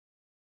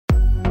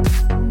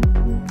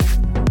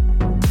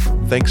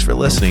Thanks for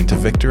listening to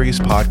Victory's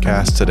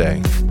podcast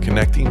today.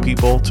 Connecting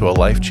people to a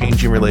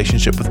life-changing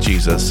relationship with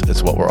Jesus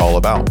is what we're all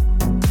about.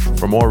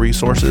 For more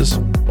resources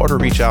or to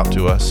reach out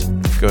to us,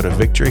 go to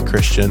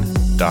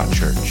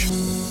victorychristian.church.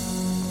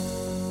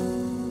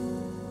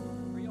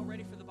 Are you all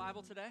ready for the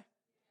Bible today?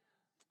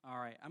 All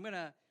right, I'm going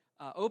to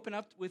open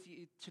up with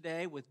you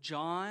today with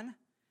John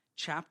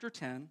chapter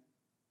 10,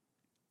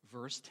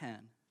 verse 10.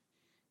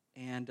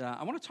 And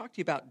I want to talk to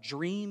you about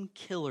dream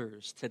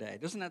killers today.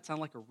 Doesn't that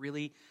sound like a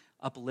really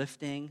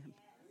uplifting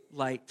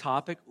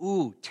topic?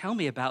 Ooh, tell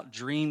me about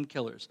dream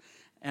killers.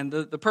 And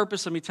the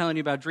purpose of me telling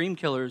you about dream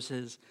killers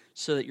is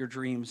so that your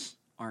dreams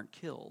aren't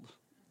killed.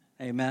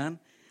 Amen?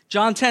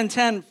 John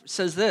 10:10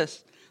 says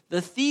this, "The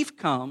thief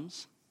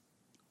comes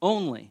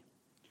only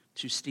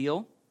to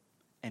steal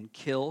and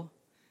kill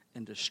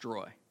and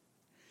destroy.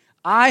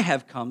 I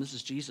have come," this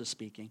is Jesus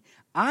speaking,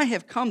 "I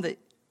have come that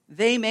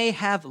they may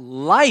have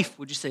life."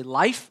 Would you say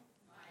life?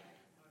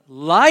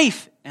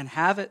 Life, and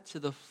have it to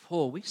the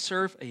full. We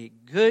serve a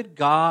good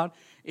God.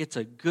 It's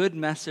a good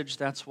message.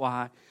 That's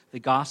why the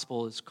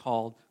gospel is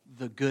called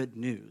the good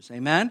news.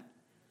 Amen?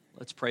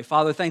 Let's pray.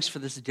 Father, thanks for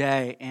this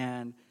day,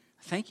 and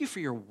thank you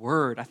for your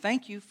word. I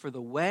thank you for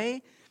the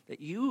way that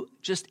you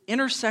just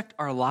intersect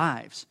our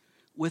lives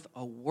with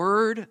a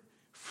word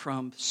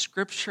from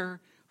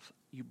Scripture.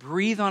 You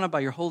breathe on it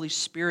by your Holy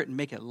Spirit and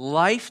make it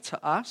life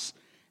to us.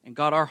 And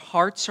God, our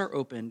hearts are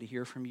open to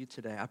hear from you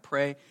today. I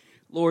pray,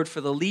 Lord,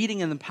 for the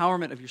leading and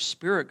empowerment of your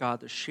Spirit, God,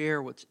 to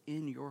share what's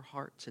in your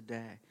heart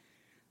today.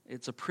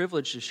 It's a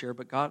privilege to share,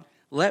 but God,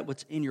 let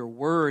what's in your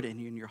word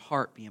and in your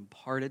heart be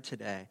imparted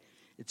today.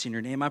 It's in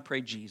your name I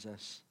pray,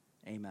 Jesus.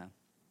 Amen.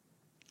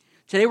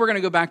 Today we're going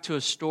to go back to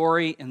a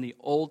story in the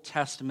Old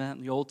Testament.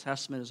 And the Old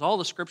Testament is all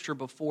the Scripture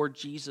before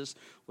Jesus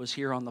was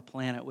here on the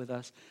planet with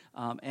us.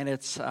 And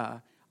it's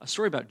a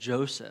story about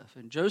Joseph.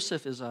 And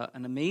Joseph is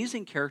an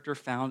amazing character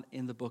found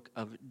in the book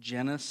of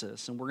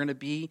Genesis. And we're going to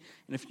be,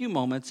 in a few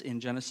moments, in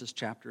Genesis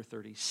chapter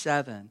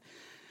 37.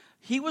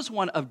 He was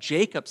one of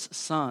Jacob's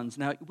sons.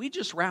 Now, we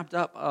just wrapped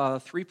up a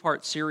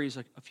three-part series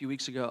a few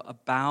weeks ago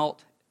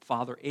about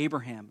Father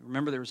Abraham.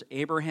 Remember, there was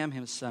Abraham,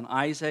 his son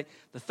Isaac.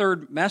 The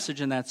third message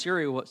in that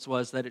series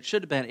was that it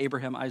should have been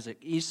Abraham, Isaac,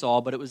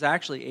 Esau, but it was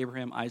actually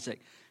Abraham,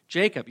 Isaac,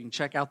 Jacob. You can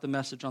check out the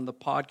message on the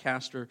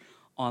podcast or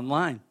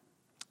online.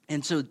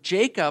 And so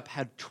Jacob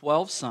had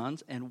 12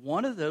 sons, and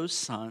one of those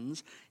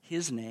sons,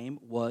 his name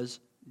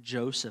was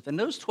Joseph. And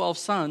those 12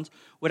 sons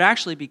would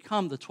actually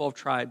become the 12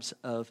 tribes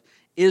of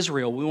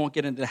Israel. We won't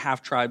get into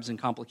half-tribes and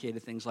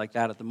complicated things like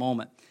that at the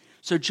moment.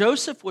 So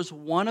Joseph was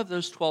one of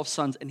those 12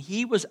 sons, and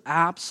he was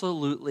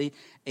absolutely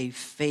a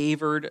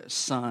favored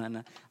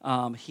son.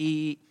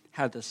 He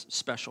had this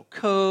special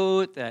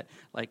coat that,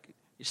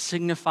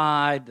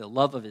 signified the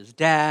love of his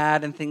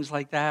dad and things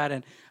like that.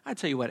 And I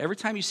tell you what, every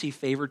time you see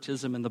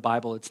favoritism in the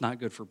Bible, it's not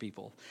good for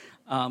people.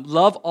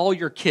 Love all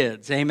your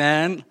kids,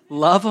 amen?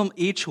 Love them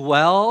each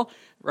well,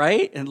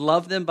 right? And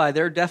love them by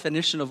their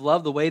definition of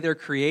love, the way they're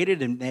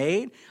created and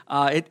made.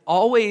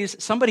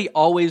 Somebody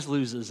always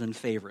loses in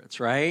favorites,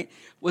 right?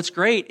 What's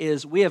great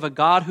is we have a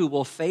God who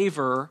will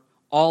favor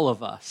all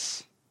of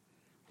us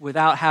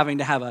without having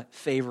to have a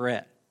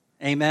favorite.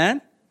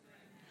 Amen?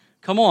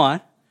 Come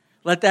on.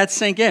 Let that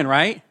sink in,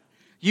 right?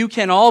 You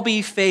can all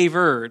be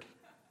favored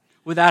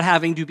without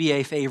having to be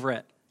a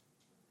favorite.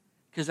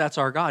 Because that's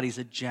our God. He's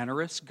a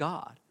generous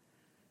God.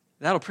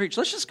 That'll preach.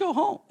 Let's just go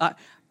home.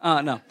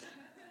 No.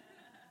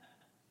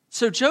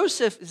 So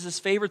Joseph is his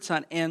favorite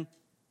son, and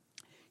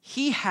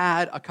he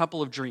had a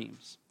couple of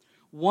dreams.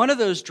 One of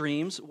those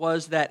dreams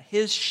was that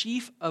his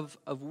sheaf of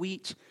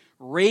wheat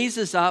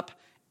raises up,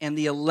 and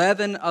the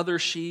 11 other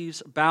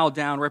sheaves bow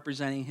down,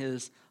 representing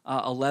his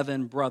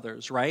 11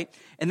 brothers, right?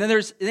 And then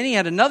he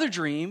had another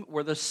dream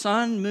where the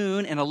sun,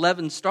 moon, and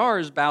 11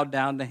 stars bowed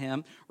down to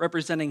him,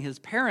 representing his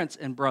parents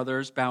and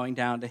brothers bowing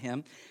down to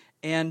him.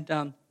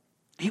 And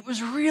he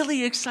was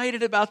really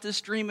excited about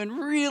this dream and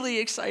really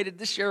excited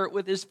to share it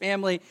with his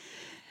family.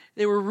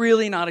 They were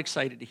really not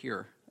excited to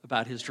hear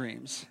about his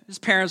dreams. His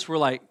parents were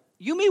like,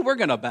 "You mean we're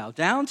going to bow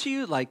down to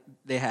you?" Like,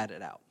 they had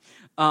it out.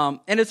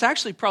 And it's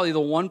actually probably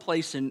the one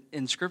place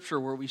in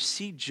Scripture where we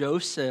see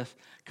Joseph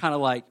kind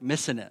of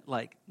missing it.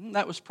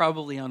 That was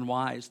probably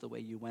unwise the way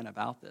you went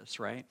about this,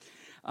 right?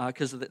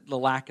 Because of the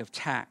lack of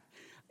tact.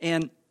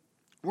 And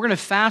we're going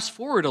to fast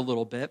forward a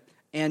little bit.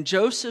 And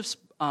Joseph's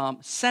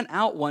sent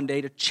out one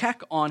day to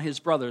check on his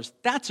brothers.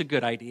 That's a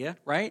good idea,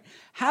 right?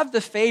 Have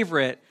the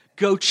favorite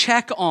go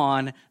check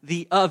on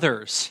the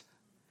others.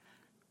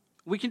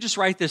 We can just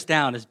write this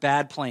down as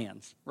bad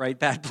plans, right?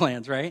 Bad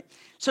plans, right?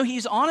 So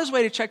he's on his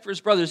way to check for his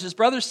brothers. His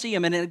brothers see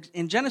him, and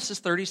in Genesis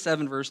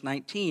 37, verse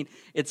 19,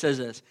 it says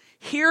this,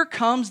 "Here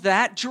comes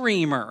that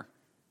dreamer.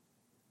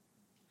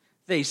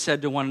 They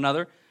said to one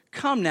another,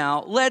 'Come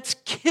now, let's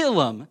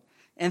kill him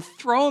and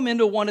throw him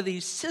into one of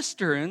these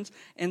cisterns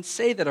and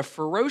say that a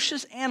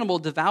ferocious animal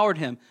devoured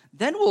him.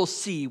 Then we'll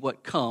see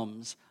what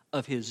comes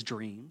of his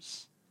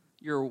dreams.'"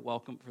 You're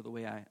welcome for the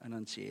way I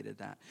enunciated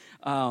that.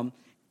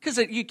 Because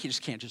you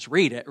just can't just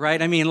read it,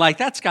 right? I mean,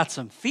 that's got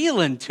some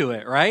feeling to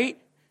it, right?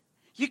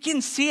 You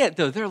can see it,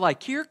 though. They're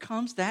like, here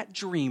comes that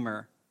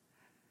dreamer.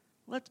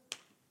 Let's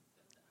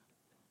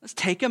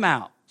take him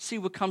out. See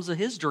what comes of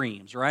his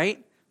dreams,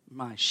 right?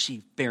 My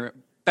sheep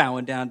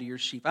bowing down to your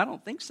sheep. I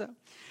don't think so.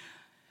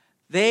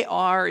 They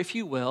are, if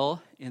you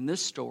will, in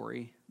this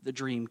story, the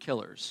dream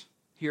killers.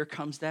 Here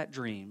comes that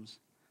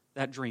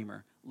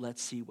dreamer.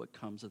 Let's see what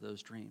comes of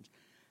those dreams.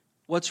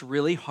 What's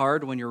really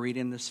hard when you're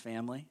reading this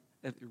story,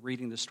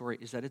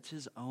 is that it's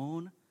his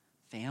own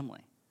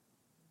family.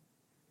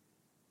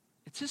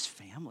 It's his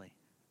family.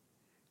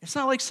 It's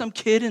not like some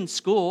kid in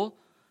school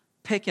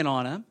picking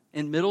on him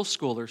in middle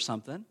school or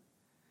something.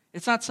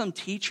 It's not some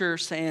teacher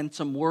saying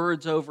some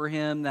words over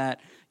him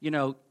that,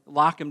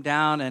 lock him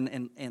down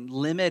and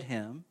limit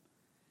him.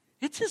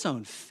 It's his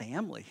own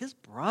family, his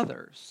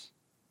brothers.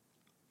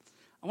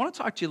 I want to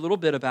talk to you a little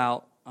bit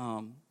about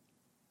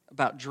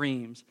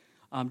dreams.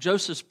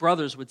 Joseph's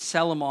brothers would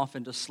sell him off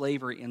into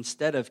slavery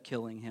instead of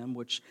killing him,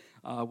 which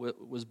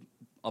was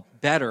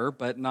better,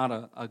 but not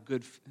a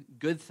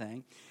good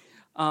thing.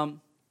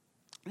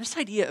 This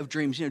idea of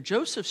dreams,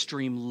 Joseph's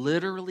dream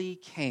literally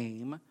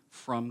came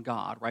from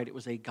God, right? It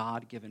was a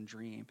God-given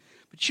dream.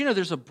 But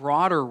there's a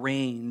broader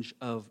range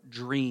of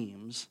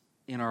dreams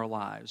in our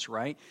lives,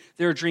 right?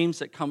 There are dreams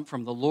that come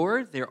from the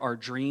Lord. There are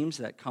dreams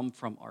that come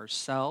from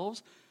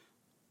ourselves.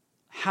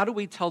 How do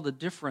we tell the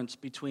difference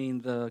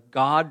between the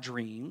God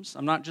dreams?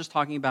 I'm not just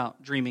talking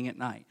about dreaming at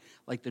night,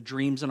 like the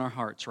dreams in our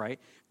hearts, right?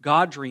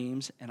 God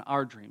dreams and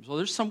our dreams. Well,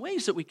 there's some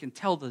ways that we can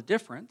tell the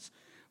difference.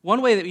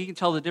 One way that you can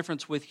tell the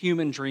difference with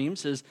human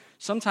dreams is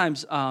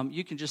sometimes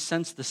you can just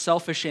sense the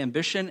selfish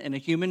ambition in a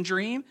human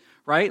dream,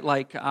 right?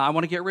 Like, I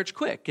want to get rich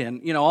quick,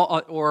 and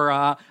or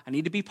I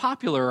need to be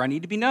popular, or I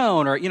need to be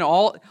known, or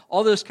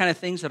all those kind of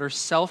things that are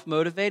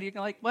self-motivated.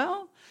 You're like,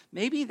 well,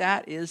 maybe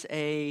that is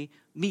a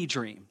me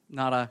dream,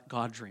 not a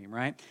God dream,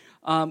 right?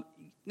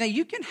 Now,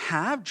 you can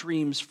have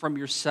dreams from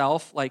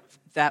yourself like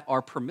that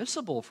are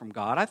permissible from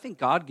God. I think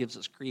God gives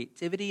us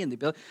creativity and the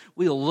ability.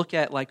 We'll look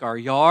at like our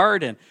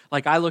yard, and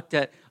like I looked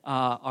at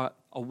a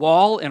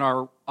wall in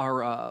our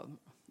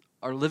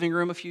living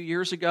room a few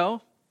years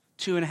ago,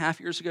 2.5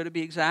 years ago to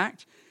be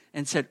exact,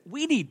 and said,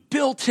 we need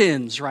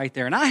built-ins right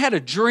there. And I had a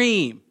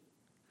dream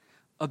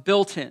of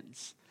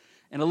built-ins.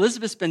 And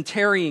Elizabeth's been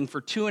tarrying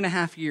for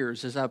 2.5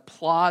 years as I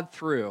plod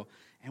through,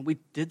 and we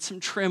did some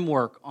trim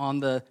work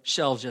on the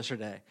shelves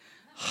yesterday.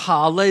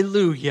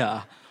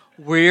 Hallelujah.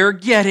 We're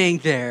getting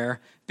there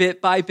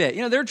bit by bit.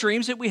 There are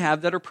dreams that we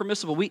have that are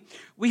permissible.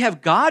 We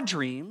have God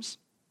dreams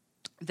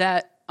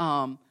that,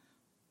 and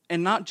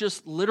not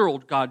just literal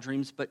God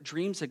dreams, but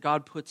dreams that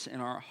God puts in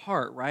our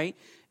heart, right?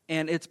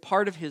 And it's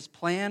part of his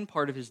plan,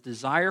 part of his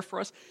desire for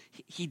us.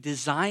 He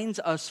designs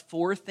us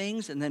for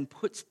things and then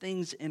puts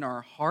things in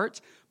our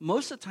hearts.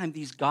 Most of the time,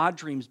 these God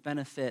dreams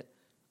benefit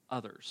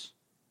others,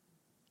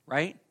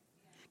 right?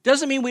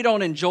 Doesn't mean we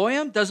don't enjoy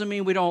them. Doesn't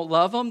mean we don't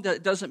love them.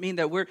 Doesn't mean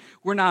that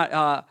we're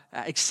not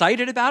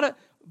excited about it.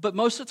 But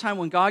most of the time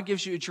when God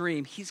gives you a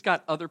dream, he's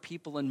got other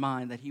people in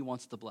mind that he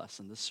wants to bless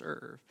and to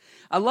serve.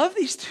 I love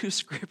these two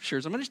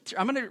scriptures. I'm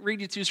going to read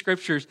you two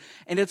scriptures,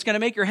 and it's going to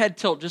make your head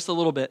tilt just a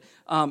little bit.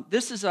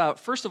 This is,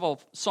 first of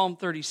all, Psalm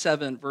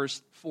 37,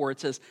 verse 4. It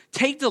says,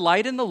 take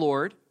delight in the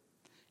Lord,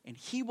 and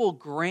he will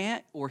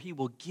grant or he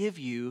will give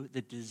you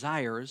the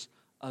desires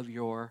of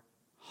your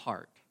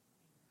heart.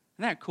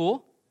 Isn't that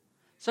cool?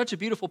 Such a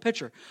beautiful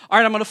picture. All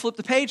right, I'm going to flip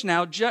the page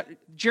now.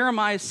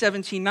 Jeremiah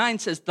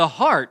 17:9 says, the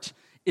heart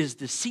is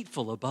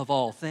deceitful above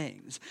all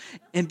things,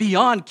 and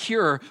beyond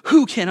cure,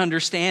 who can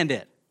understand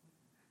it?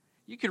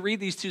 You could read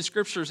these two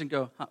scriptures and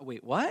go,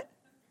 wait, what?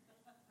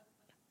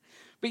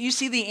 But you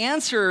see, the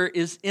answer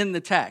is in the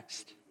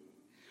text.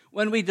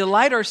 When we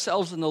delight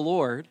ourselves in the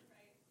Lord,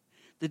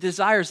 the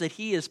desires that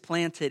he has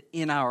planted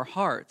in our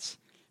hearts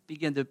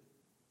begin to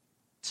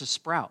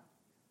sprout.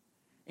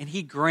 And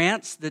he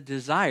grants the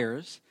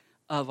desires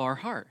of our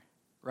heart,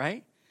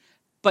 right?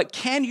 But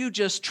can you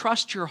just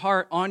trust your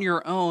heart on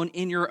your own,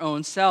 in your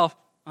own self?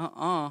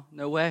 No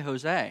way,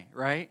 Jose,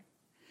 right?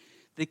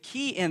 The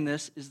key in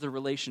this is the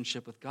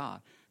relationship with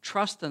God.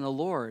 Trust in the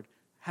Lord.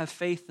 Have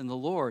faith in the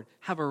Lord.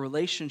 Have a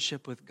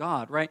relationship with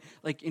God, right?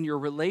 Like in your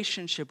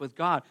relationship with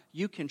God,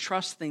 you can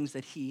trust things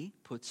that he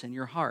puts in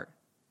your heart.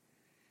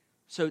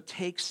 So it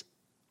takes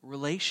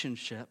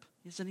relationship.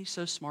 Isn't he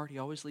so smart? He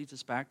always leads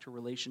us back to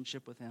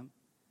relationship with him.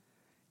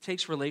 It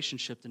takes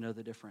relationship to know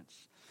the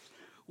difference.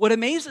 What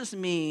amazes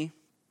me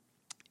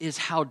is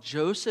how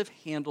Joseph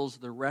handles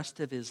the rest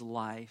of his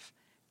life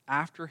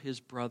after his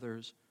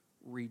brothers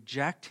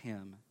reject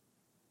him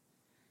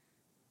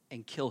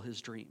and kill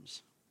his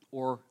dreams,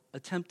 or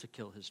attempt to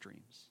kill his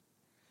dreams.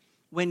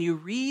 When you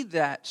read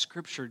that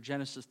scripture,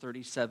 Genesis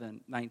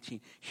 37:19,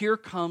 here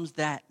comes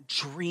that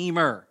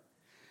dreamer.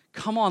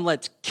 Come on,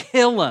 let's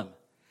kill him,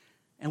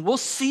 and we'll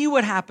see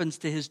what happens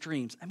to his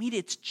dreams. I mean,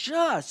 it's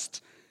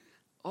just,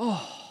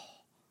 right?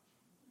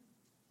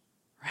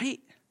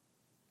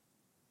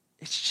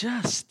 It's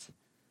just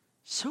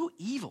so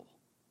evil,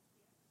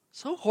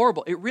 so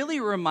horrible. It really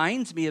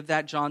reminds me of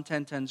that John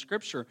 10:10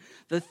 scripture.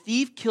 The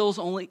thief comes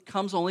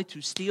only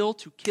to steal,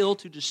 to kill,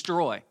 to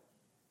destroy.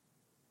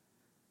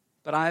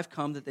 but I have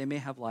come that they may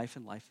have life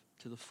and life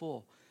to the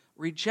full.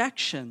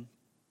 Rejection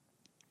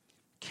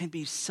can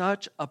be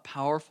such a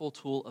powerful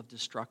tool of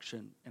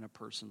destruction in a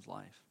person's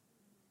life.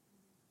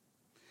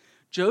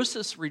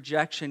 Joseph's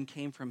rejection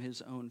came from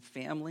his own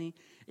family.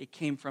 It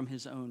came from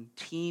his own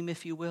team,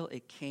 if you will.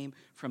 It came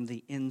from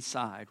the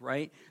inside,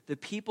 right? The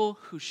people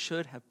who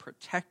should have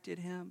protected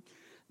him,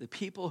 the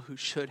people who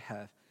should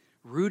have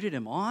rooted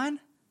him on,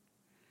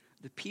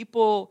 the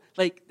people,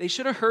 like, they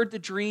should have heard the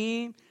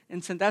dream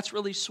and said, that's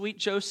really sweet,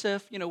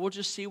 Joseph. We'll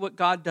just see what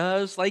God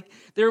does. Like,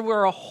 there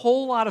were a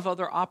whole lot of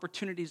other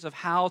opportunities of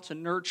how to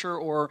nurture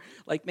or,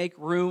 like, make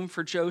room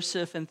for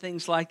Joseph and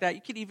things like that.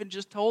 You could even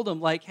just told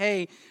him, like,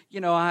 hey,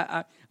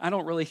 I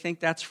don't really think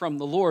that's from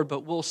the Lord,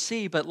 but we'll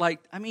see. But,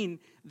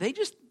 they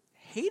just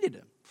hated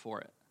him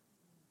for it.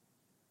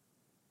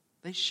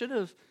 They should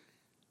have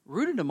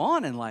rooted him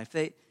on in life.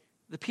 The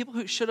people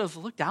who should have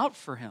looked out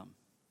for him.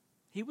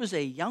 He was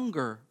a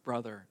younger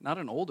brother, not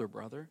an older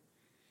brother.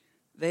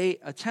 They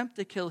attempt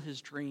to kill his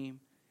dream.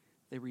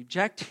 They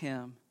reject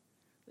him.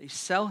 They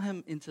sell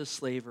him into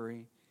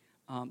slavery.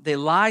 They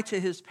lie to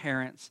his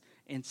parents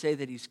and say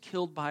that he's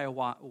killed by a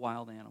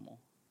wild animal.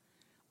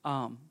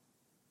 I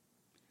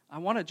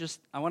want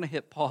to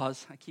hit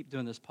pause. I keep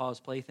doing this pause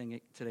play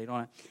thing today, don't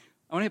I?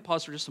 I want to hit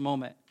pause for just a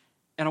moment.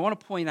 And I want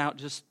to point out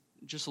just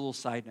a little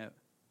side note.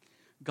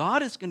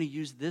 God is going to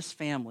use this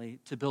family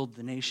to build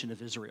the nation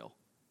of Israel.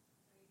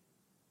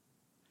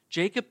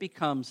 Jacob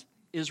becomes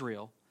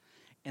Israel,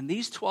 and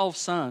these 12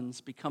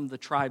 sons become the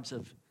tribes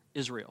of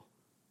Israel.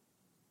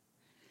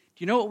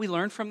 Do you know what we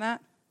learned from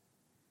that?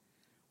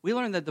 We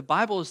learned that the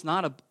Bible is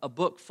not a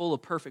book full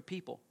of perfect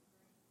people.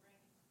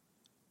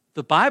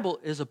 The Bible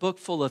is a book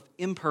full of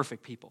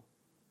imperfect people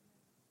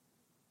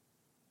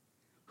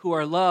who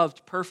are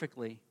loved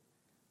perfectly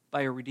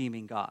by a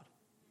redeeming God.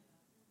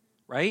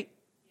 Right?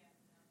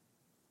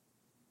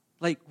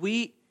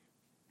 It's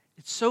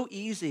so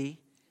easy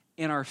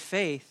in our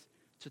faith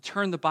to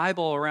turn the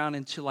Bible around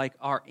into like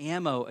our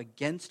ammo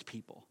against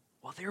people.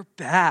 Well, they're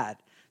bad.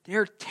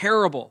 They're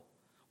terrible.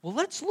 Well,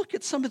 let's look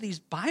at some of these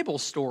Bible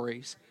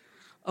stories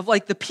of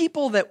like the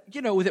people that,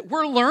 that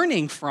we're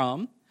learning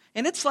from,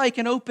 and it's like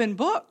an open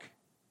book.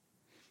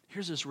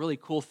 Here's this really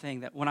cool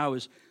thing that when I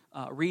was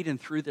reading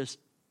through this,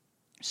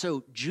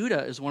 so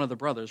Judah is one of the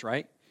brothers,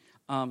 right?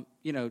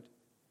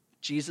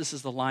 Jesus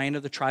is the Lion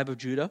of the tribe of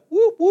Judah.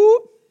 Whoop,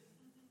 whoop.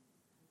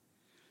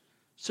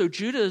 So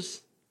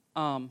Judah's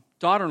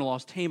daughter-in-law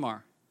is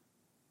Tamar.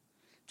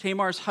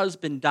 Tamar's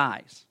husband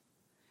dies.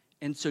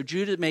 And so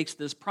Judah makes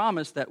this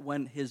promise that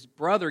when his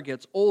brother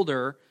gets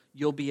older,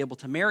 you'll be able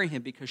to marry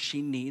him because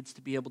she needs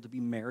to be able to be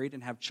married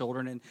and have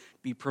children and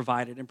be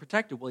provided and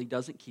protected. Well, he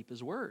doesn't keep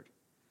his word.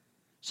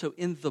 So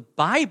in the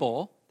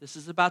Bible, this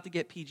is about to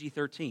get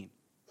PG-13.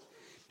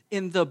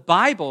 In the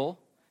Bible,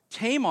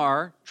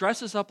 Tamar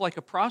dresses up like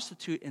a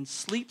prostitute and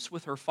sleeps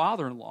with her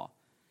father-in-law.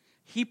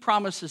 He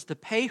promises to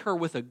pay her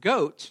with a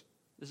goat.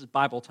 This is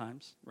Bible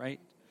times, right?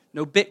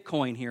 No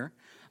Bitcoin here.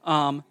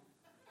 And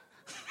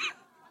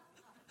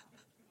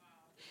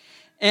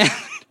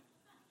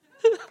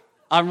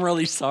I'm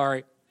really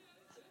sorry.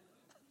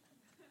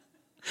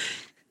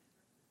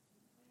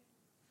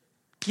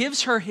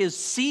 Gives her his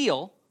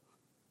seal,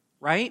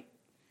 right?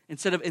 And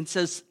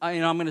says,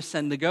 I'm going to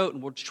send the goat,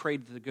 and we'll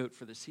trade the goat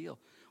for the seal.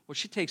 Well,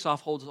 she takes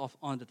off, holds off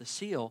onto the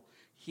seal,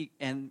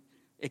 and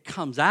it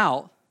comes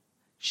out.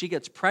 She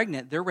gets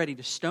pregnant. They're ready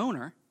to stone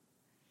her.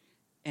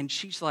 And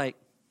she's like,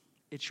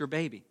 it's your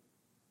baby.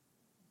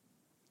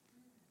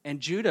 And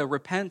Judah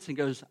repents and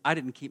goes, I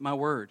didn't keep my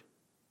word.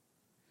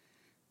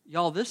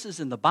 Y'all, this is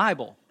in the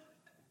Bible.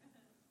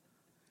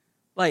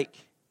 Like,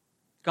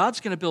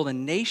 God's going to build a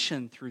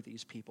nation through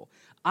these people.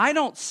 I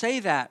don't say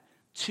that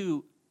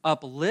to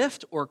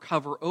uplift or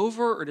cover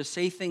over or to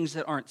say things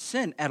that aren't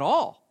sin at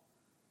all.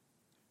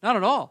 Not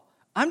at all.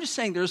 I'm just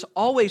saying there's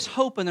always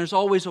hope and there's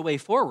always a way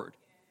forward.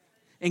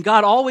 And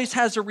God always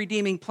has a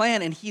redeeming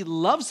plan, and He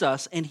loves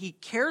us and He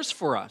cares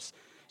for us.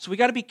 So we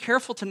got to be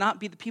careful to not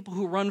be the people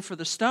who run for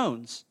the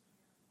stones.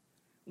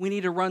 We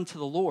need to run to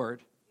the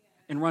Lord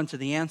and run to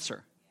the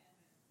answer.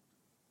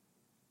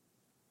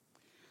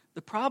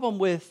 The problem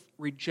with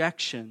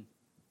rejection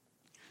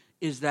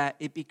is that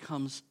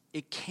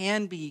it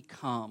can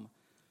become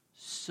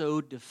so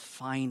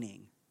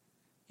defining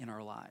in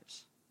our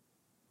lives.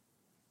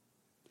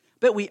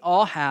 But we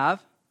all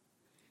have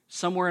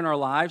somewhere in our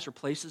lives or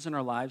places in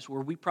our lives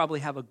where we probably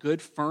have a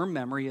good, firm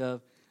memory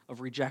of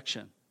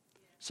rejection.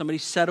 Somebody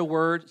said a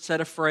word,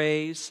 said a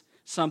phrase,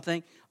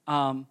 something.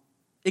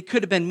 It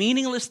could have been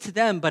meaningless to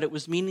them, but it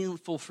was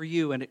meaningful for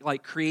you, and it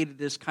like created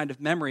this kind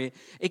of memory.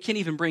 It can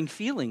even bring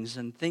feelings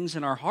and things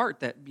in our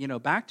heart that,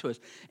 back to us.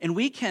 And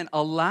we can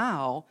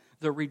allow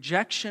the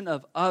rejection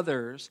of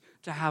others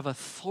to have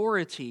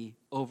authority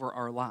over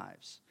our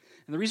lives.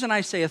 And the reason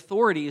I say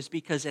authority is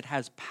because it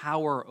has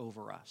power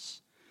over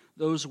us.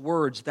 Those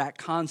words, that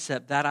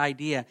concept, that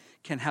idea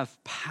can have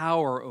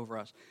power over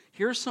us.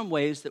 Here are some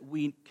ways that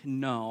we can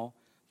know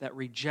that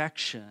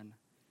rejection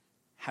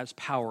has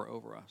power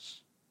over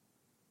us.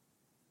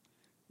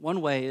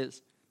 One way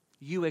is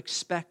you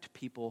expect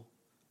people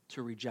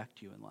to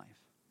reject you in life.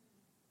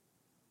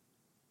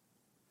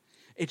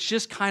 It's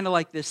just kind of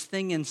like this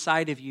thing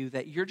inside of you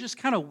that you're just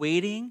kind of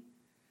waiting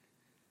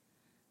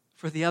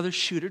for the other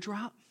shoe to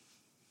drop.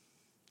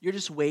 You're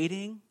just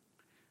waiting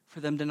for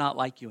them to not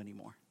like you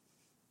anymore.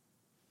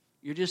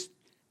 You're just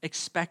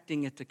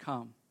expecting it to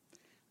come.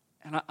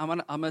 And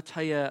I'm gonna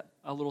tell you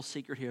a little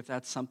secret here if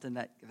that's something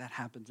that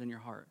happens in your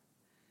heart.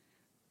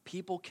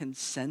 People can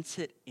sense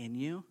it in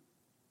you.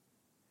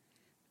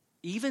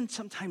 Even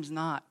sometimes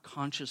not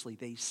consciously,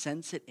 they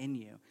sense it in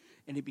you,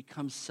 and it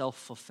becomes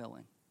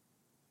self-fulfilling.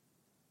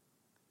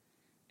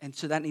 And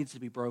so that needs to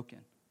be broken.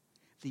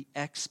 The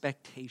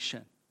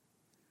expectation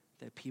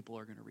that people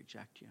are going to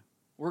reject you.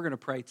 We're going to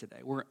pray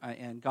today,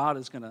 and God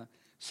is going to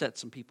set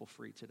some people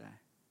free today.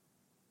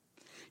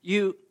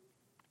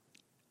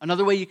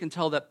 Another way you can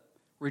tell that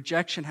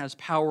rejection has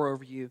power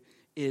over you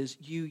is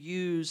you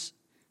use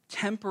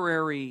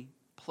temporary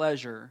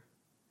pleasure,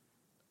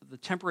 the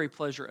temporary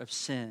pleasure of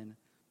sin,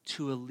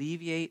 to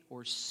alleviate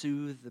or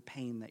soothe the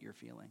pain that you're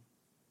feeling.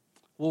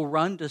 We'll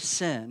run to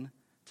sin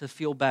to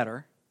feel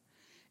better,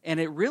 and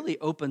it really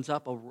opens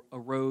up a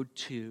road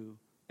to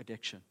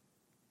addiction.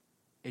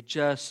 It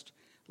just,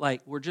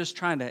 like, we're just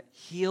trying to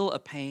heal a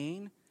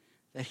pain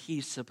that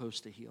he's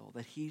supposed to heal,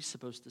 that he's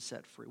supposed to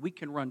set free. We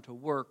can run to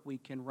work, we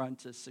can run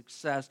to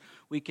success,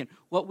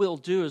 what we'll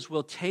do is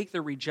we'll take the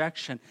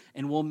rejection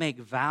and we'll make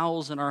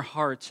vows in our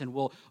hearts and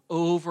we'll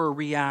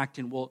overreact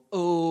and we'll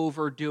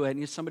overdo it.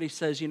 And if somebody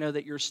says,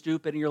 that you're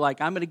stupid, and you're like,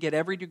 I'm going to get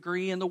every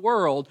degree in the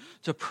world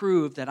to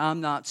prove that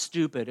I'm not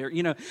stupid.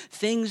 Or,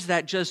 things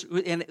that just,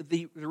 and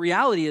the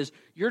reality is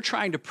you're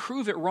trying to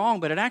prove it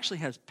wrong, but it actually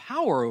has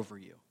power over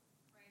you.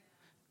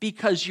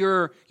 Because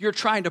you're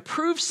trying to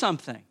prove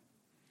something.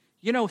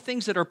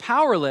 Things that are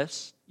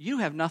powerless, you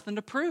have nothing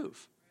to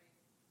prove.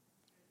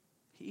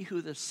 He who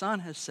the Son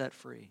has set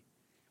free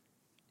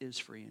is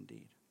free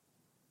indeed.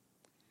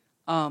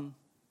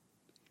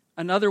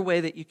 Another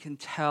way that you can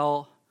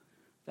tell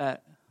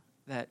that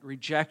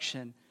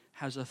rejection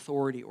has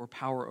authority or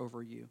power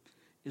over you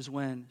is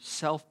when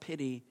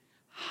self-pity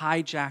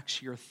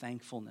hijacks your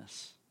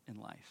thankfulness in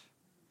life.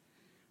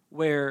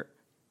 Where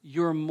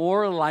you're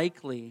more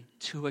likely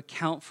to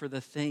account for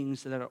the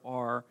things that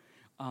are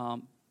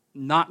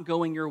not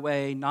going your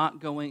way,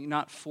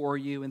 not for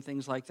you, and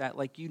things like that.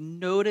 Like you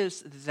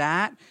notice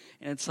that,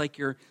 and it's like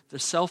the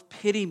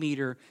self-pity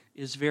meter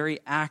is very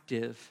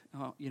active.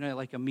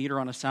 Like a meter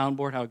on a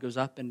soundboard, how it goes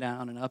up and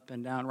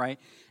down, right?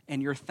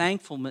 And your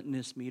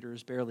thankfulness meter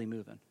is barely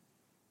moving.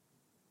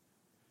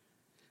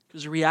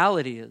 Because the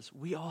reality is,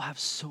 we all have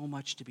so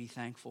much to be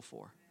thankful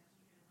for.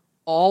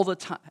 All the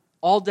time,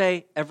 all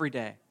day, every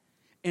day.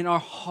 In our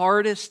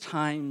hardest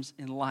times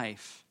in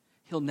life,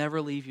 He'll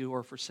never leave you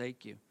or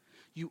forsake you.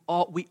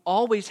 We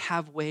always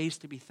have ways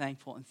to be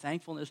thankful, and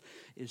thankfulness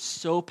is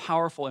so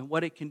powerful. And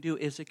what it can do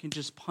is it can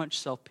just punch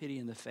self-pity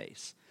in the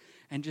face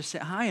and just say,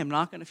 I am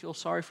not going to feel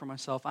sorry for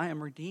myself. I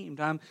am redeemed.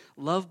 I'm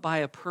loved by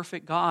a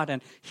perfect God,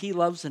 and He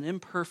loves an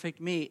imperfect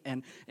me.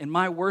 And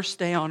my worst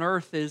day on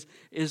earth is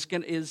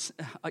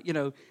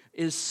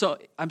so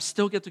I'm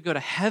still get to go to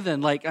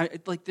heaven. I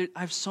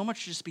have so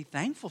much to just be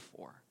thankful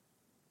for.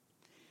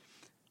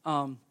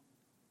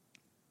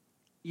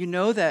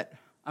 That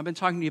I've been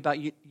talking to you about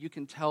you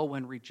can tell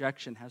when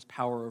rejection has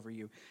power over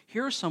you.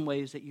 Here are some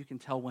ways that you can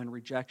tell when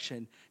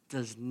rejection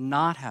does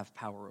not have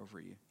power over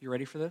you. You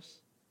ready for this?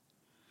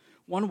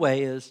 One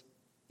way is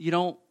you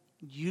don't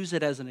use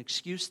it as an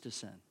excuse to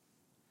sin.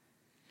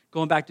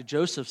 Going back to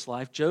Joseph's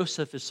life,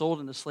 Joseph is sold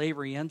into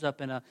slavery. He ends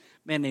up in a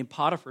man named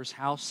Potiphar's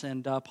house,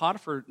 and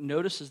Potiphar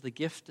notices the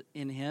gift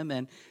in him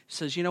and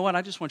says, you know what,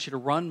 I just want you to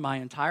run my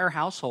entire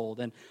household.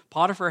 And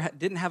Potiphar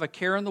didn't have a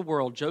care in the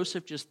world.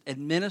 Joseph just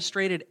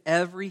administrated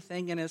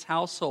everything in his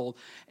household.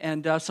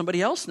 And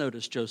somebody else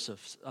noticed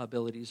Joseph's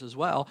abilities as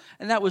well,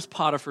 and that was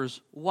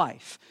Potiphar's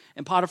wife.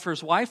 And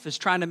Potiphar's wife is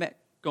trying to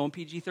going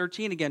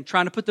PG-13 again,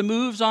 trying to put the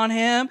moves on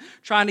him,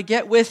 trying to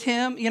get with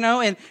him,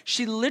 and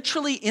she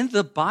literally in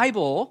the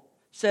Bible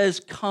says,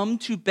 come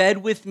to bed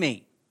with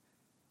me.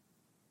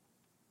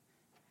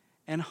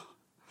 And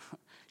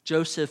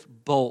Joseph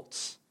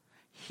bolts.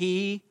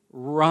 He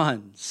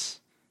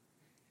runs.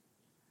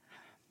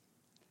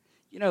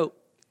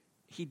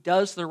 He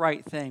does the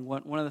right thing.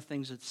 One of the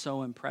things that's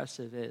so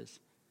impressive is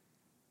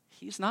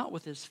he's not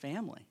with his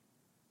family.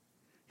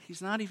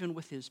 He's not even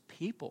with his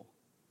people.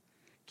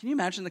 Can you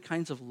imagine the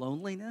kinds of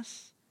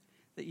loneliness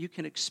that you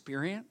can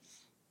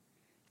experience?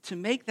 To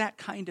make that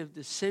kind of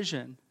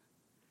decision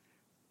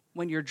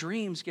when your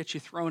dreams get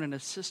you thrown in a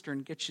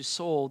cistern, get you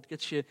sold,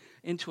 get you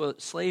into a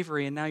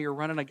slavery, and now you're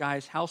running a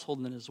guy's household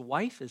and then his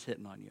wife is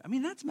hitting on you. I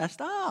mean, that's messed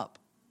up.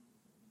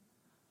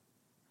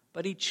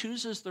 But he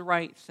chooses the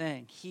right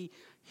thing. He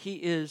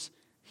is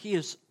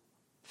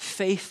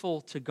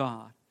faithful to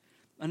God.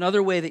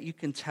 Another way that you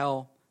can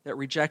tell that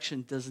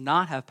rejection does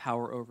not have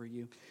power over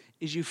you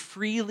is you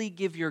freely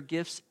give your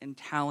gifts and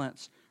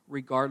talents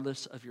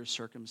regardless of your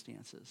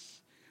circumstances.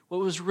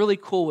 What was really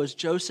cool was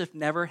Joseph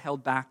never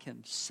held back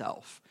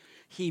himself.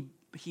 He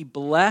he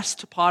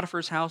blessed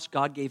Potiphar's house.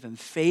 God gave him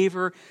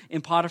favor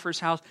in Potiphar's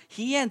house.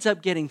 He ends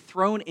up getting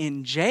thrown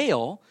in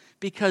jail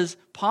because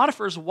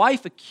Potiphar's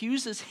wife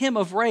accuses him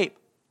of rape.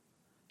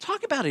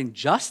 Talk about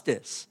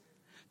injustice.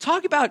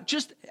 Talk about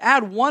just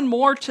add one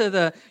more to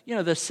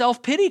the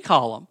self-pity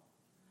column.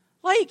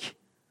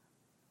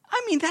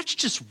 That's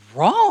just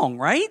wrong,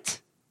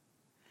 right?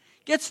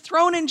 Gets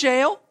thrown in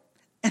jail,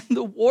 and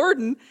the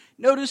warden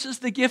notices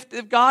the gift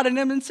of God in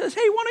him and says,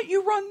 hey, why don't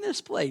you run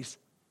this place?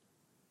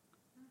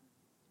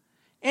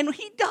 And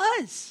he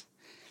does.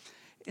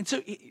 And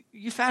so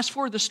you fast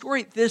forward the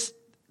story, this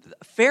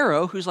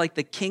Pharaoh, who's like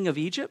the king of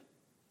Egypt,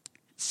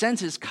 sends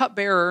his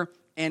cupbearer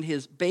and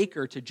his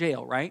baker to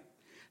jail, right?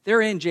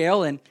 They're in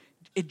jail, and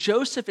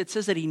Joseph, it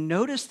says that he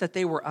noticed that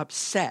they were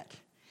upset.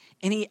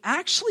 And he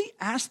actually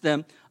asked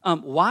them,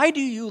 why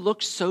do you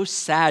look so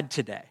sad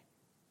today?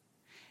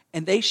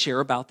 And they share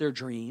about their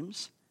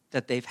dreams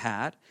that they've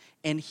had,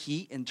 and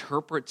he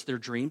interprets their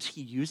dreams.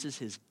 He uses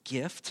his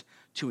gift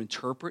to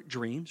interpret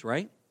dreams,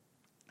 right?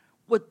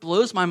 What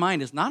blows my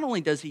mind is not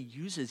only does he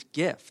use his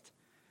gift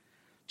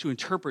to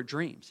interpret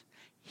dreams,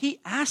 he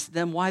asked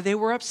them why they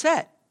were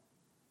upset.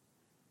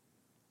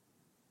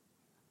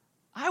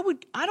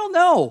 I don't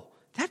know.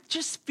 That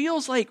just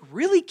feels like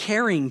really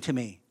caring to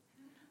me.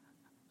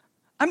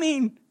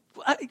 You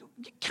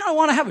kind of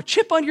want to have a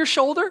chip on your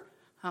shoulder.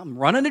 I'm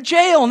running to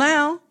jail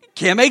now.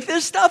 Can't make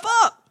this stuff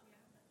up,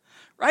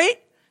 right?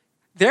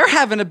 They're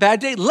having a bad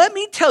day. Let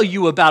me tell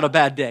you about a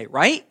bad day,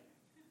 right?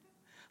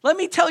 Let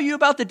me tell you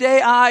about the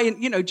day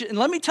and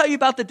let me tell you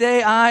about the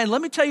day and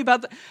let me tell you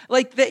about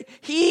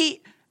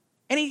he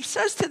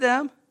says to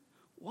them,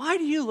 why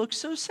do you look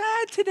so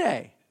sad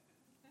today?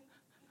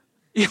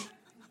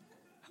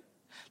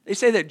 They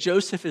say that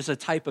Joseph is a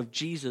type of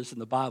Jesus in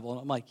the Bible,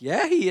 and I'm like,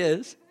 yeah, he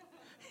is.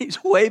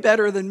 He's way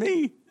better than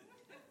me.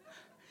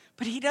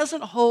 But he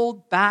doesn't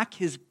hold back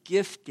his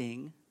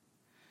gifting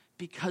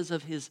because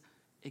of his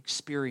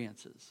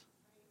experiences.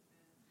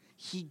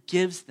 He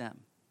gives them.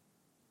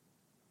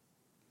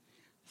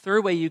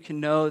 Third way you can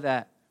know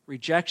that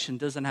rejection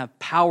doesn't have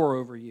power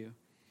over you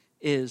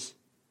is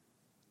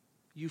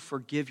you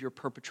forgive your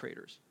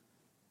perpetrators.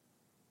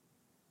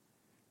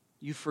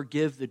 You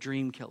forgive the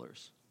dream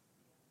killers.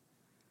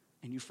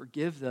 And you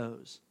forgive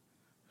those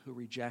who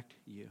reject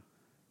you.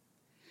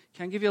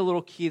 Can I give you a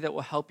little key that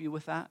will help you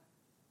with that?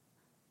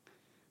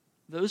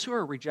 Those who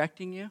are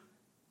rejecting you,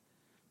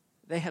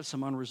 they have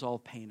some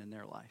unresolved pain in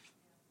their life.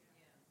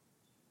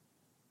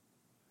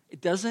 It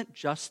doesn't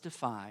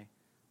justify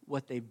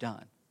what they've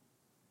done.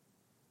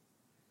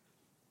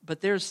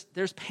 But there's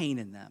pain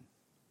in them.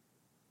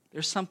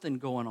 There's something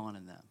going on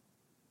in them.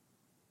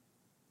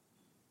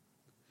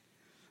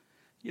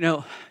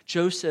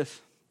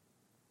 Joseph,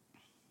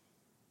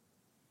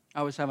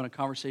 I was having a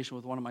conversation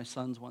with one of my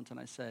sons once, and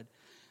I said,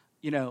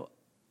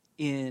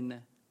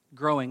 in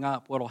growing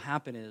up, what will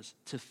happen is,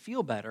 to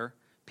feel better,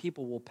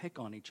 people will pick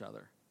on each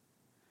other.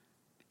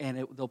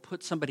 And they'll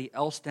put somebody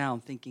else down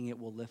thinking it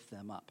will lift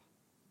them up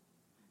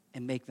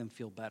and make them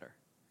feel better.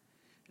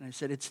 And I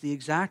said, it's the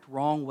exact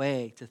wrong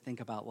way to think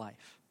about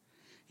life.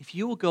 If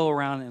you will go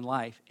around in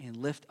life and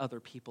lift other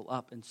people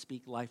up and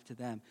speak life to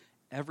them,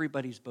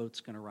 everybody's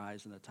boat's going to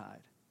rise in the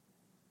tide.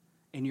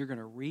 And you're going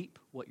to reap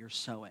what you're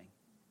sowing.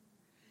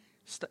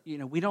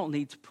 We don't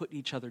need to put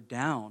each other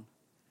down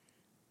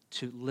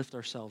to lift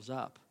ourselves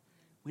up.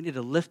 We need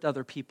to lift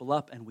other people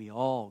up, and we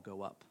all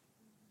go up.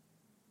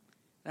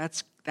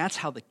 That's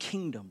how the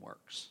kingdom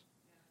works.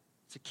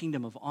 It's a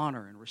kingdom of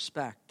honor and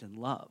respect and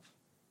love.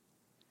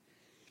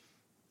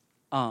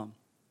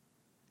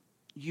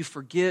 You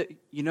forgive,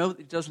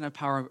 it doesn't have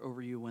power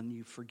over you when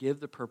you forgive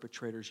the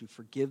perpetrators, you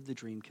forgive the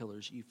dream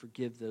killers, you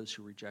forgive those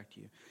who reject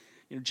you.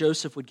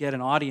 Joseph would get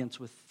an audience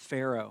with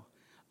Pharaoh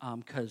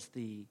because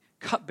the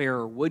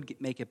cupbearer would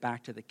make it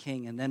back to the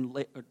king and then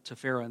to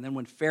Pharaoh. And then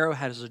when Pharaoh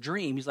has a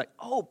dream, he's like,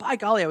 oh, by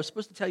golly, I was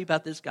supposed to tell you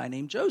about this guy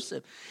named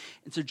Joseph.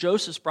 And so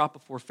Joseph's brought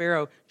before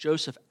Pharaoh.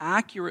 Joseph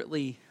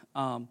accurately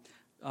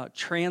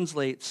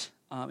translates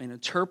and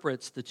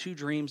interprets the two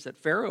dreams that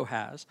Pharaoh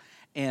has.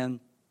 And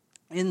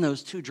in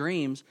those two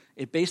dreams,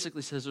 it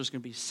basically says there's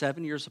going to be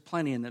 7 years of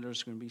plenty and then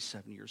there's going to be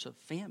 7 years of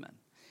famine.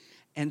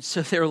 And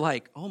so they're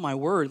like, oh my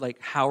word,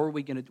 how are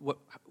we going to,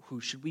 who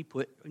should we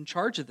put in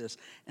charge of this?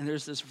 And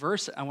there's this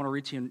verse I want to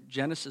read to you in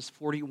Genesis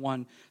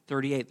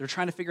 41:38. They're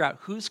trying to figure out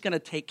who's going to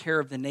take care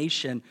of the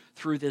nation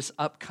through this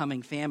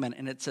upcoming famine.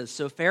 And it says,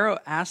 so Pharaoh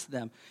asked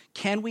them,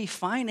 can we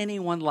find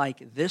anyone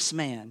like this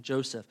man,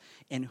 Joseph,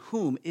 in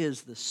whom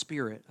is the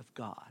Spirit of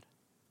God?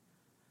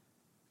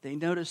 They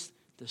noticed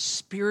the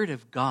Spirit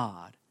of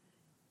God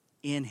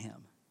in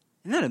him.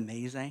 Isn't that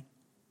amazing?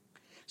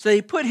 So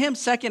they put him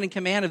second in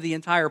command of the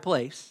entire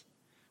place,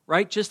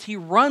 right? He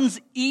runs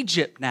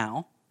Egypt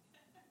now.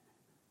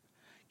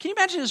 Can you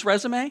imagine his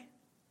resume?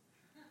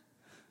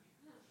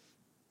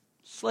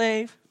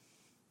 Slave,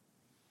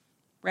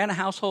 ran a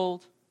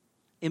household,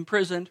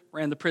 imprisoned,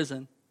 ran the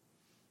prison.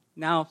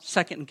 Now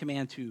second in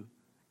command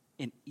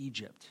in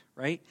Egypt,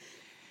 right?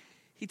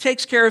 he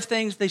takes care of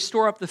things. They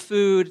store up the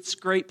food. It's a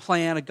great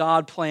plan, a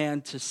God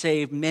plan to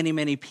save many,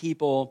 many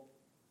people.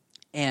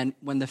 And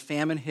when the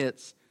famine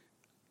hits,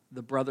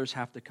 the brothers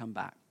have to come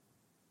back.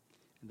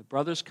 And the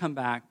brothers come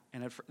back,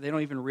 and they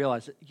don't even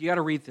realize it. You got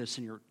to read this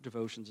in your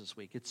devotions this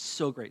week. It's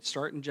so great.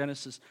 Start in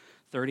Genesis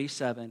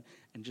 37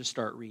 and just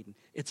start reading.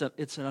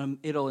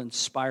 It'll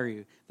inspire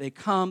you. They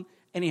come,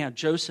 anyhow,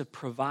 Joseph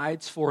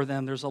provides for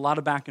them. There's a lot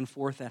of back and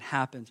forth that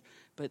happens.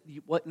 But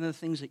one of the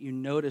things that you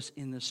notice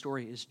in the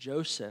story is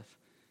Joseph,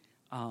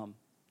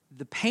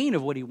 the pain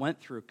of what he went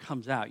through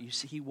comes out. You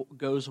see, he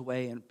goes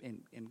away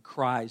and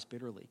cries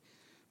bitterly.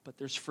 But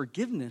there's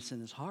forgiveness in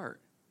his heart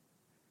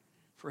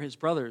for his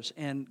brothers.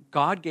 And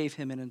God gave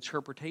him an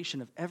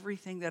interpretation of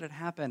everything that had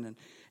happened.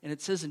 And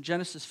it says in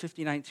Genesis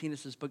 50:19, it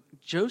says, but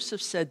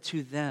Joseph said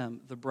to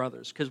them, the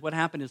brothers, because what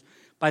happened is,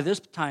 by this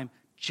time,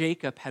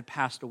 Jacob had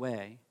passed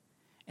away.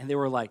 And they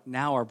were like,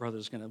 now our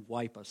brother's going to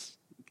wipe us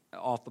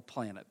off the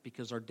planet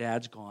because our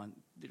dad's gone.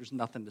 There's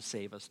nothing to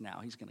save us now.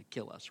 He's going to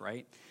kill us,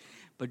 right?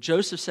 But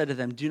Joseph said to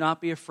them, do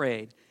not be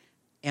afraid.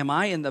 Am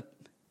I in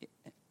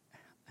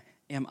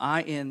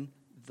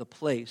the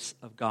place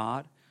of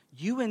God?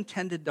 You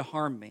intended to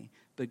harm me,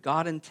 but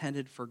God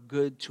intended for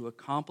good to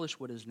accomplish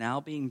what is now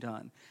being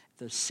done,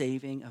 the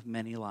saving of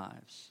many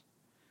lives.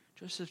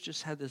 Joseph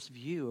just had this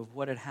view of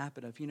what had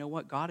happened of, you know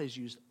what, God has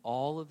used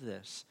all of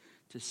this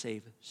to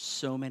save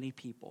so many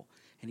people,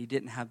 and he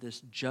didn't have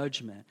this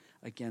judgment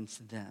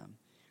against them.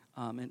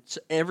 And so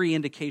every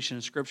indication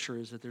in Scripture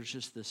is that there's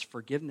just this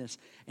forgiveness,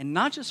 and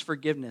not just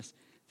forgiveness,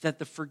 that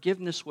the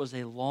forgiveness was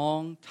a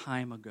long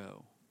time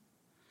ago.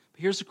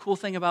 But here's the cool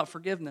thing about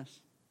forgiveness.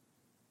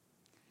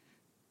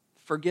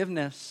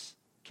 Forgiveness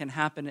can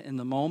happen in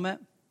the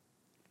moment,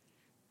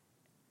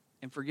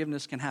 and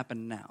forgiveness can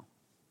happen now.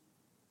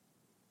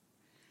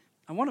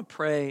 I want to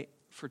pray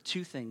for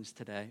two things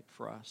today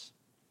for us.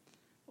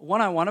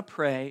 One, I want to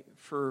pray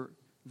for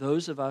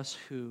those of us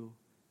who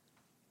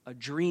a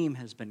dream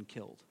has been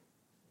killed.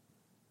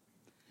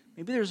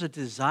 Maybe there's a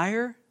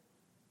desire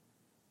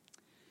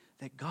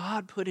that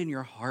God put in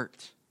your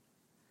heart,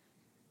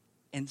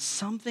 and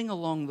something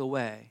along the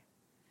way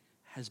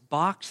has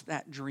boxed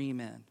that dream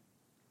in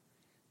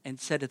and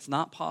said it's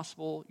not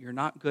possible, you're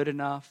not good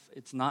enough,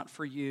 it's not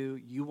for you,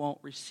 you won't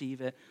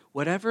receive it.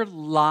 Whatever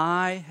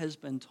lie has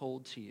been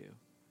told to you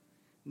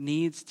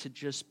needs to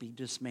just be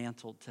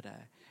dismantled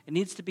today. It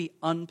needs to be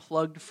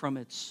unplugged from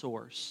its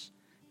source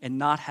and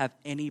not have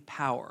any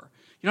power.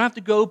 You don't have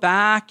to go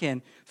back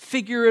and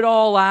figure it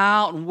all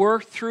out and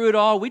work through it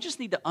all. We just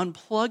need to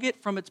unplug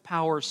it from its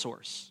power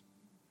source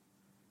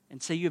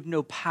and say, you have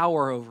no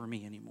power over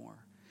me anymore.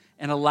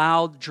 And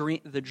allow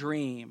the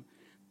dream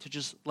to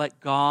just let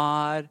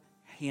God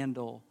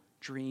handle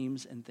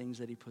dreams and things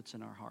that he puts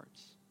in our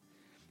hearts.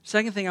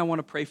 Second thing I want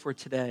to pray for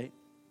today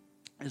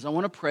is I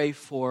want to pray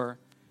for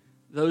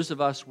those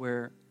of us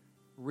where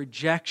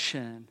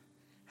rejection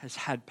has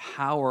had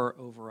power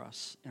over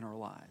us in our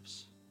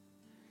lives.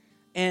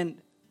 And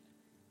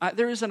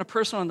there isn't a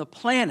person on the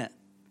planet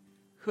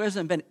who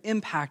hasn't been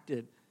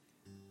impacted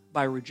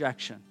by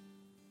rejection.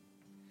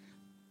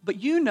 But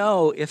you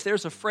know, if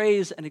there's a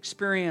phrase, an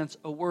experience,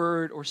 a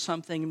word, or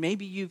something,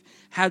 maybe you've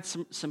had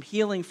some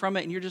healing from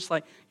it, and you're just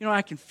like, you know,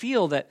 I can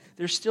feel that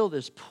there's still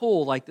this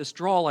pull, like this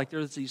draw, like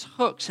there's these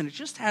hooks, and it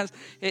just has,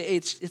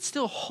 it's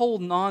still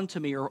holding on to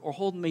me or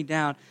holding me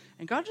down.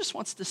 And God just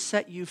wants to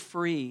set you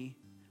free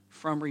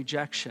from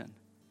rejection.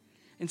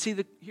 And see,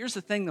 here's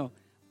the thing though,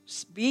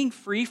 being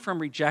free from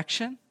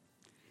rejection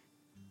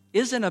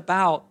isn't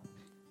about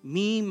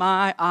me,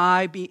 my,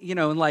 I, be, you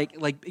know, like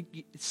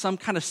some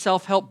kind of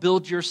self-help,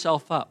 build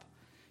yourself up.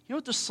 You know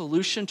what the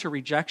solution to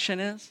rejection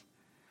is?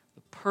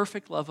 The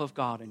perfect love of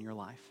God in your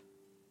life.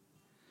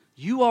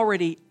 You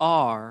already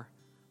are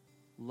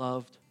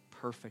loved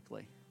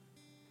perfectly.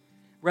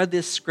 Read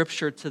this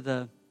scripture to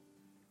the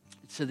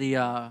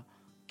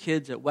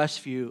kids at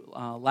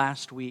Westview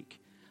last week.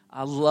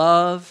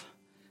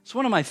 It's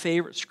one of my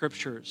favorite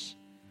scriptures.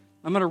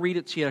 I'm going to read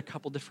it to you a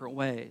couple different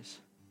ways.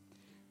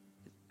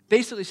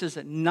 Basically says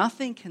that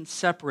nothing can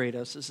separate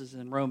us. This is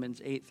in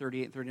Romans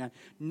 8:38-39.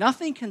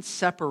 Nothing can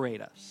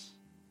separate us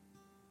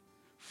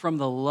from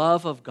the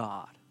love of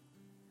God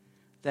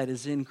that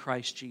is in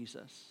Christ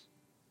Jesus.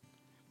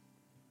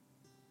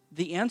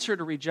 The answer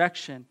to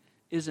rejection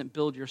isn't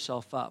build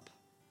yourself up.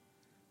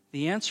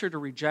 The answer to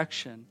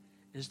rejection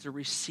is to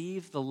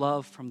receive the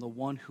love from the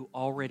one who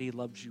already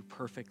loves you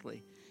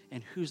perfectly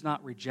and who's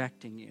not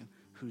rejecting you,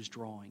 who's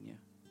drawing you.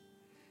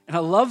 And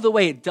I love the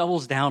way it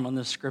doubles down on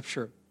this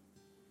scripture.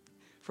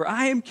 For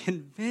I am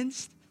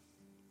convinced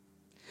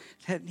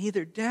that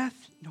neither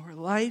death nor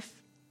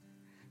life,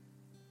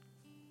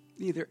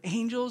 neither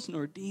angels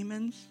nor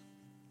demons,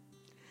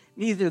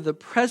 neither the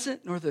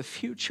present nor the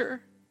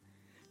future,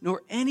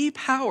 nor any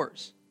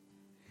powers,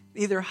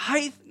 neither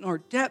height nor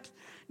depth,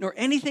 nor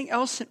anything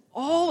else in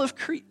all of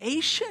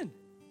creation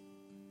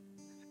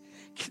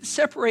can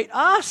separate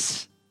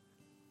us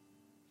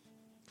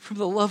from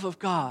the love of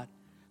God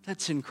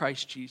that's in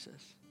Christ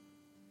Jesus.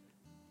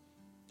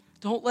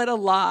 Don't let a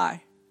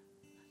lie,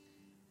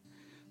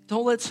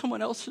 Don't let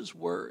someone else's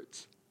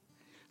words,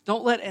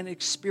 don't let an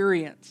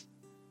experience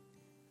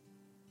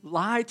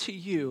lie to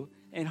you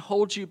and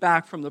hold you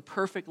back from the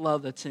perfect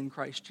love that's in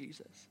Christ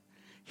Jesus.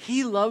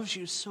 He loves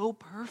you so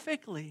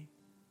perfectly.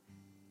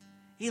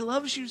 He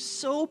loves you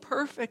so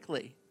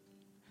perfectly.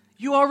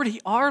 You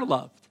already are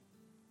loved.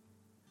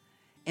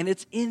 And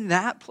it's in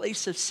that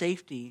place of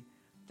safety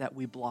that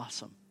we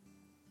blossom.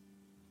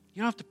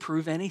 You don't have to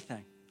prove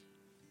anything.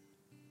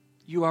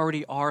 You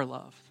already are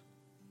loved.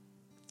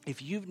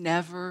 If you've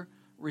never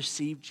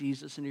received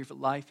Jesus in your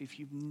life, if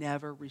you've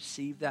never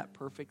received that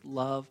perfect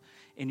love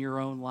in your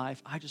own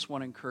life, I just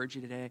want to encourage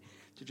you today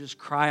to just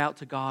cry out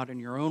to God in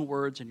your own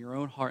words and your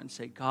own heart and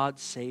say, God,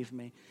 save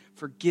me.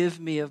 Forgive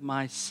me of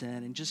my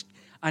sin. And just,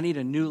 I need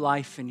a new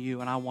life in you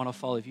and I want to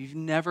follow. If you've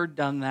never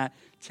done that,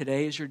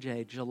 today is your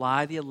day,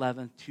 July the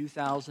 11th,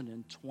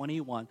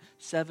 2021,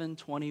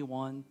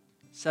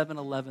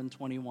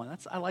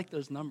 7/11/21. I like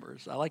those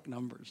numbers. I like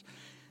numbers.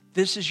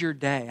 This is your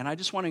day, and I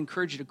just want to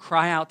encourage you to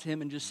cry out to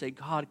him and just say,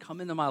 God,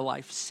 come into my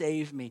life,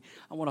 save me.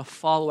 I want to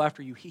follow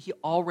after you. He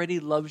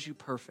already loves you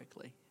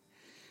perfectly.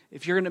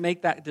 If you're going to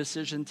make that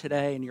decision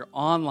today and you're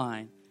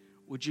online,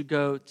 would you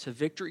go to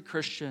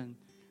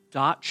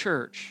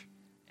victorychristian.church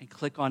and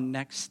click on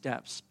next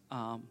steps?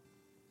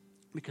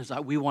 Because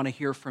we want to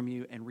hear from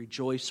you and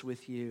rejoice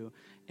with you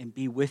and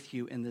be with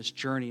you in this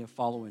journey of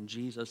following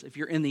Jesus. If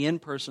you're in the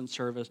in-person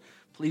service,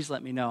 please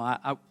let me know.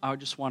 I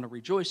just want to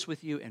rejoice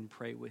with you and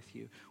pray with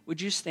you. Would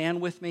you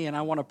stand with me? And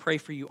I want to pray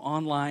for you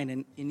online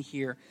and in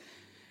here.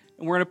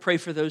 And we're going to pray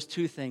for those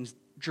two things: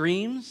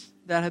 dreams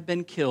that have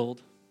been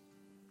killed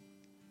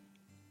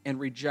and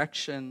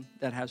rejection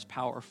that has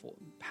power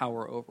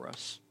over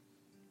us.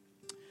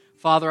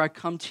 Father, I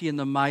come to you in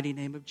the mighty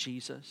name of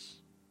Jesus.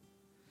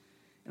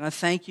 And I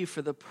thank you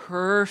for the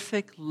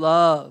perfect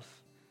love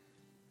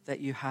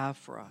that you have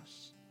for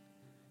us.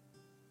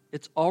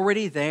 It's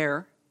already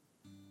there.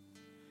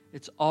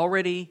 It's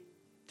already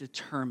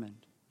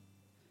determined.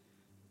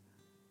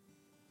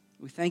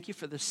 We thank you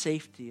for the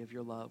safety of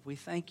your love. We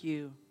thank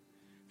you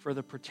for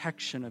the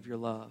protection of your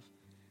love.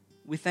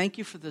 We thank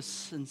you for the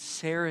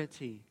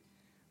sincerity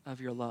of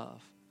your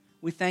love.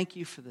 We thank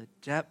you for the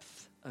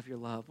depth of your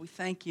love. We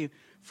thank you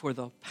for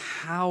the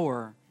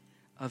power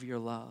of your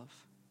love.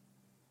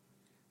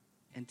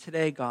 And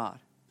today, God,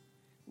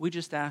 we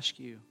just ask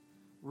you,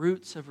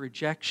 roots of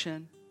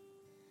rejection,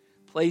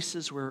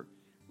 places where,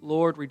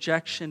 Lord,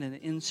 rejection and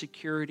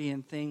insecurity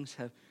and things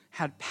have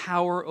had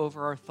power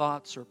over our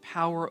thoughts or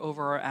power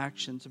over our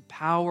actions and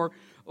power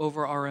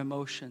over our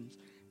emotions.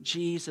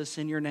 Jesus,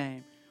 in your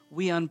name,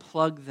 we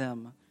unplug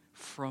them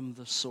from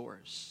the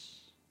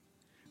source.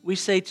 We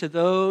say to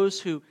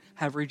those who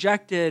have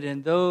rejected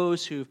and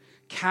those who've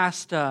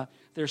cast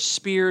their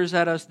spears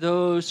at us,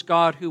 those,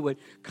 God, who would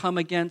come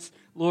against,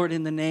 Lord,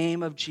 in the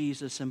name of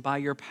Jesus and by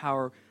your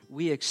power,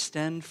 we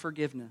extend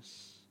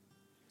forgiveness.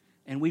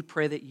 And we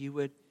pray that you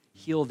would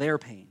heal their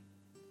pain.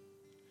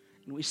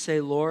 And we say,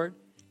 Lord,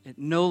 it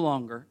no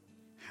longer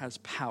has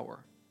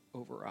power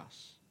over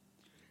us.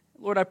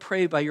 Lord, I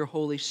pray by your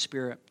Holy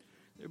Spirit,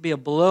 there be a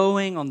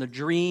blowing on the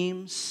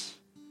dreams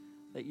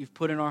that you've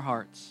put in our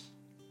hearts.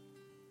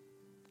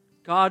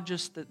 God,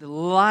 just that the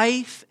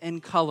life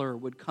and color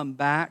would come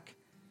back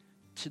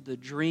to the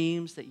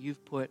dreams that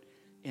you've put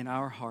in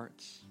our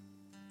hearts.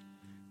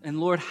 And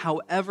Lord,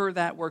 however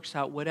that works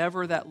out,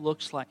 whatever that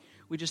looks like,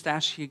 we just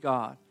ask you,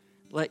 God,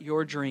 let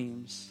your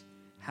dreams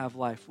have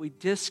life. We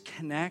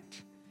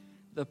disconnect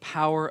the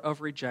power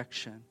of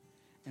rejection,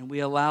 and we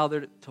allow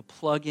there to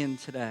plug in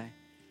today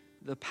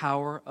the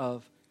power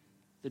of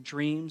the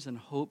dreams and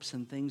hopes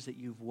and things that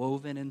you've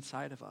woven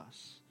inside of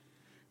us.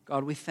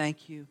 God, we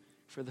thank you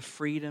for the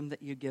freedom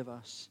that you give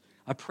us.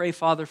 I pray,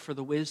 Father, for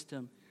the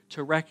wisdom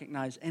to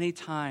recognize any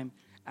time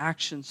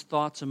actions,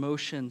 thoughts,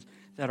 emotions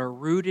that are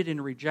rooted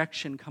in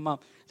rejection come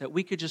up, that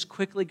we could just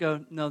quickly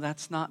go, no,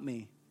 that's not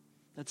me.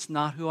 That's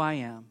not who I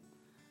am.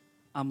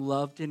 I'm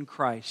loved in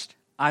Christ.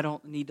 I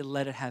don't need to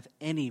let it have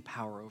any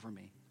power over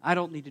me. I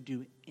don't need to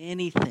do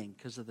anything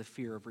because of the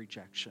fear of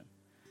rejection.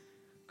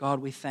 God,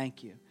 we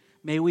thank you.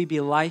 May we be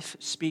life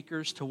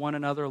speakers to one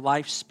another,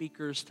 life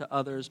speakers to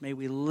others. May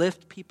we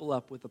lift people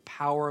up with the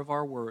power of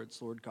our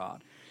words, Lord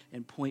God,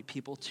 and point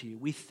people to you.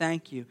 We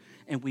thank you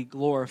and we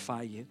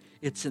glorify you.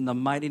 It's in the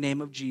mighty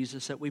name of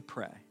Jesus that we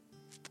pray.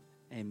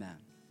 Amen.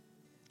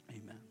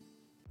 Amen.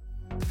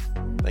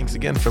 Thanks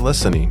again for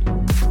listening.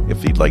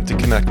 If you'd like to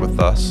connect with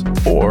us,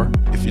 or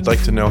if you'd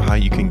like to know how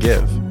you can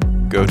give,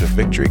 go to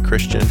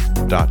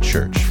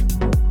victorychristian.church.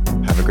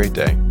 Have a great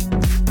day.